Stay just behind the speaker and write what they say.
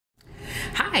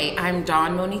Hi, I'm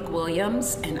Monique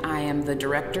Williams, and I am the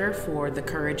director for The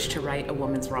Courage to Right a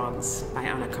Woman's Wrongs by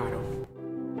Caro.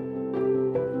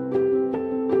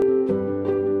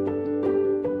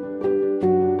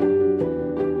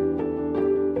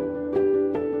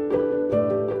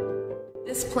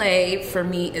 This play for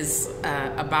me is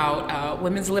about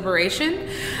women's liberation.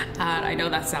 I know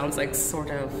that sounds like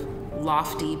sort of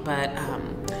lofty, but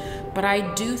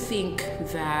I do think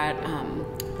that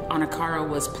Caro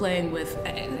was playing with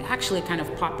actually a kind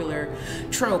of popular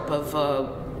trope of a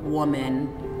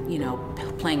woman, you know,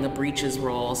 playing a breeches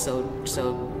role, so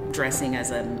dressing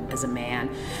as a man,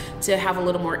 to have a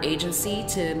little more agency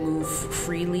to move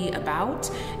freely about.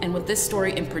 And with this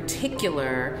story in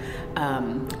particular,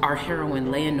 our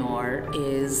heroine Leonore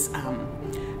is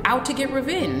out to get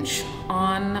revenge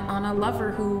on a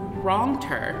lover who wronged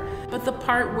her. But the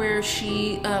part where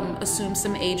she assumes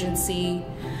some agency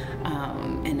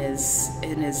and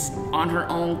is on her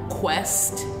own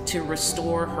quest to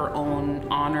restore her own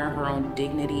honor, her own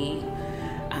dignity,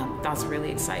 that's really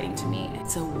exciting to me.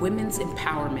 It's a women's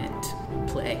empowerment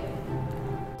play.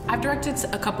 I've directed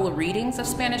a couple of readings of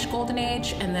Spanish Golden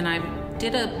Age, and then I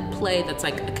did a play that's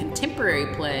like a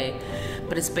contemporary play,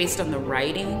 but it's based on the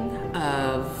writing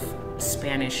of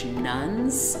Spanish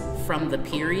nuns from the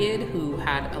period who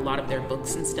had a lot of their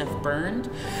books and stuff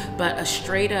burned. But a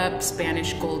straight up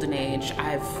Spanish Golden Age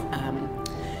I've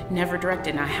never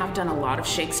directed, and I have done a lot of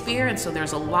Shakespeare, and so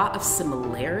there's a lot of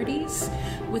similarities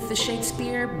with the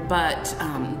Shakespeare, but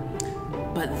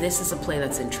this is a play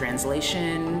that's in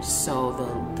translation, so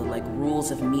the like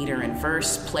rules of meter and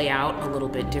verse play out a little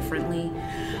bit differently.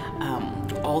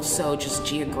 Also, just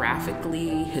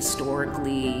geographically,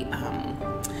 historically,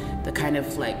 the kind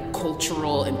of like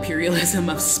cultural imperialism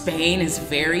of Spain is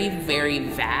very, very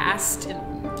vast.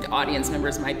 And audience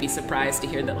members might be surprised to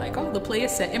hear that, like, oh, the play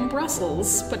is set in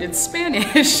Brussels, but it's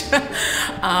Spanish.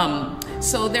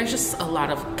 So there's just a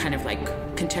lot of kind of like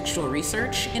contextual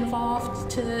research involved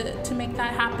to make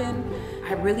that happen.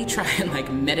 I really try and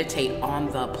like meditate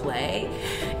on the play,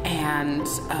 and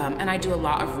I do a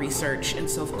lot of research. And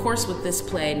so of course with this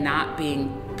play not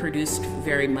being produced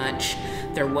very much,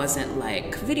 there wasn't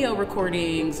like video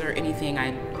recordings or anything.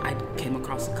 I came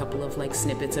across a couple of like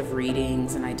snippets of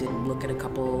readings, and I did look at a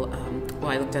couple,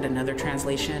 I looked at another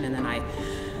translation, and then I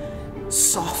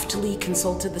softly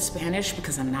consulted the Spanish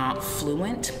because I'm not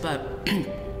fluent, but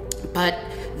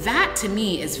that to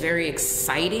me is very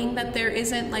exciting, that there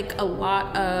isn't like a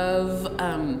lot of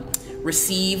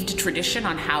received tradition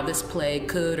on how this play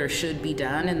could or should be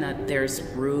done, and that there's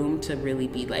room to really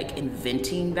be like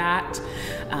inventing that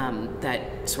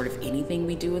sort of anything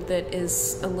we do with it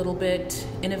is a little bit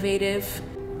innovative.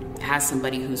 Has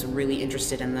somebody who's really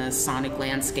interested in the sonic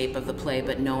landscape of the play,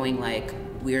 but knowing like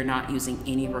we're not using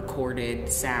any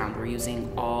recorded sound. We're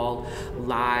using all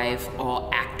live, all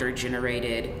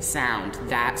actor-generated sound.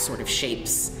 That sort of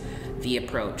shapes the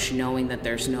approach, knowing that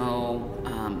there's no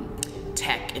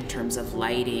tech in terms of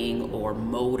lighting or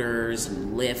motors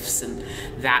and lifts, and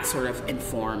that sort of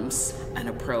informs an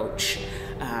approach.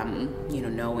 You know,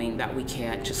 knowing that we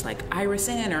can't just like iris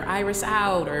in or iris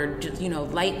out, or just, you know,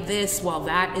 light this while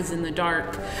that is in the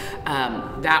dark.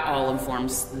 That all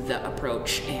informs the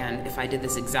approach. And if I did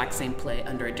this exact same play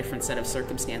under a different set of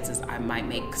circumstances, I might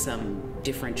make some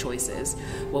different choices.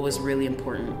 What was really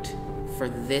important for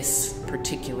this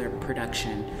particular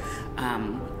production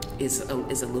is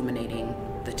illuminating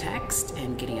the text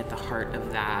and getting at the heart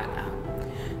of that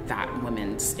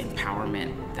women's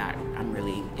empowerment that I'm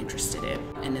really interested in.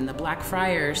 And in the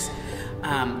Blackfriars,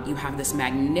 you have this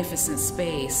magnificent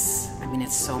space. I mean,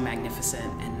 it's so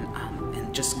magnificent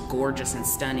and just gorgeous and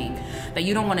stunning that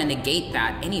you don't want to negate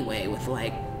that anyway with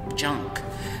like junk.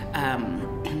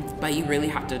 But you really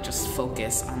have to just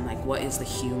focus on like, what is the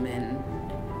human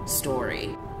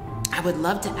story? I would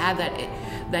love to add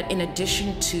that in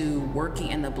addition to working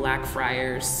in the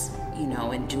Blackfriars, you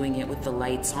know, and doing it with the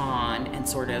lights on and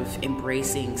sort of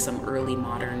embracing some early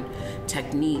modern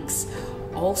techniques,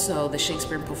 also the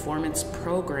Shakespeare Performance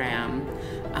Program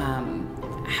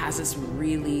has this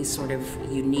really sort of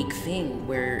unique thing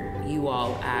where you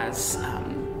all as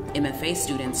MFA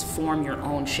students form your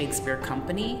own Shakespeare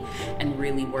company and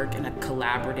really work in a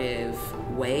collaborative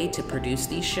way to produce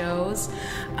these shows.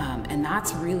 And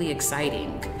that's really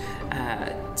exciting,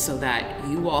 so that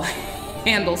you all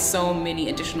handle so many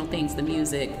additional things, the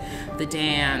music, the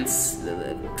dance,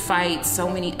 the fights, so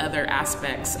many other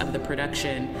aspects of the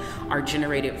production are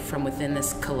generated from within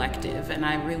this collective. And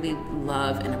I really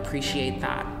love and appreciate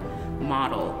that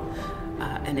model.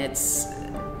 And it's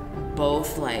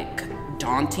both like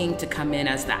daunting to come in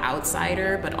as the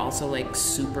outsider, but also like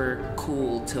super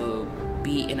cool to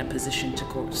be in a position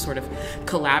to sort of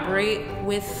collaborate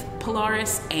with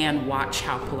Polaris and watch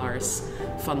how Polaris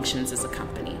functions as a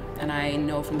company. And I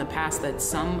know from the past that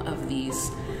some of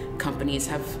these companies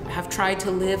have tried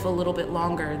to live a little bit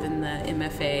longer than the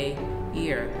MFA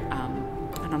year.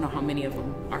 I don't know how many of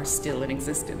them are still in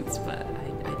existence, but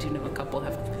I do know a couple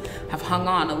have hung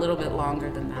on a little bit longer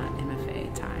than that.